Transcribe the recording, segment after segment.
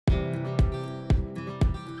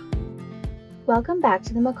Welcome back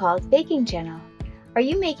to the McCall's baking channel. Are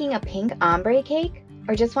you making a pink ombre cake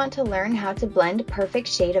or just want to learn how to blend a perfect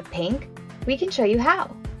shade of pink? We can show you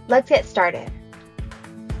how. Let's get started.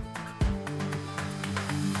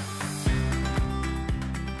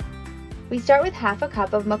 We start with half a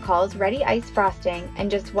cup of McCall's Ready Ice frosting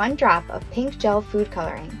and just 1 drop of pink gel food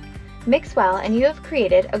coloring. Mix well and you have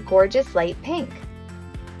created a gorgeous light pink.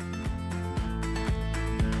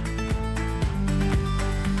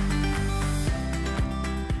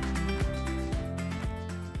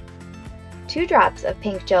 Two drops of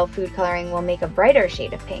pink gel food coloring will make a brighter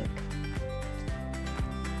shade of pink.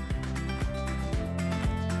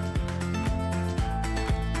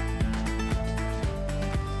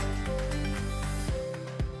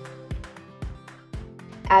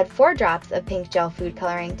 Add 4 drops of pink gel food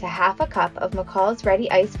coloring to half a cup of McCall's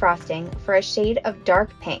Ready Ice frosting for a shade of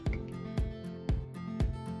dark pink.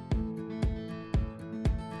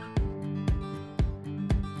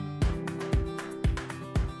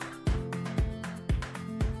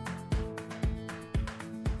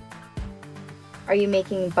 Are you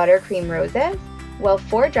making buttercream roses? Well,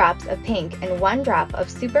 4 drops of pink and 1 drop of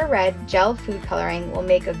super red gel food coloring will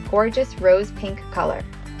make a gorgeous rose pink color.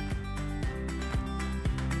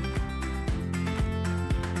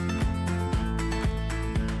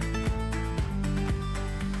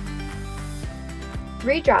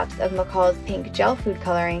 Three drops of McCall's pink gel food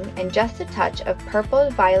coloring and just a touch of purple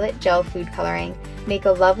violet gel food coloring make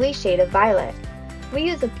a lovely shade of violet. We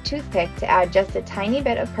use a toothpick to add just a tiny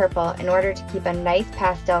bit of purple in order to keep a nice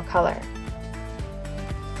pastel color.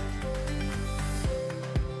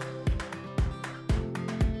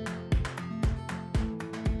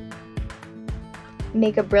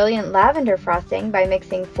 Make a brilliant lavender frosting by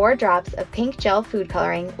mixing 4 drops of pink gel food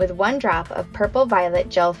coloring with 1 drop of purple violet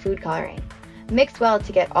gel food coloring. Mix well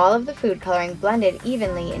to get all of the food coloring blended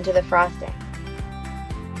evenly into the frosting.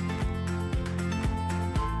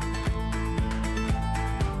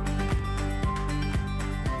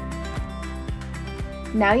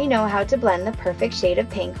 Now you know how to blend the perfect shade of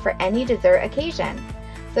pink for any dessert occasion.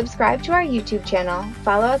 Subscribe to our YouTube channel,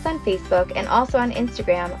 follow us on Facebook and also on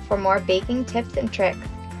Instagram for more baking tips and tricks.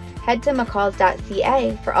 Head to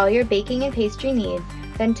mccalls.ca for all your baking and pastry needs,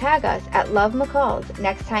 then tag us at @LoveMcCalls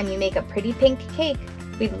next time you make a pretty pink cake.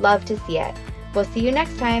 We'd love to see it. We'll see you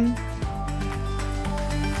next time.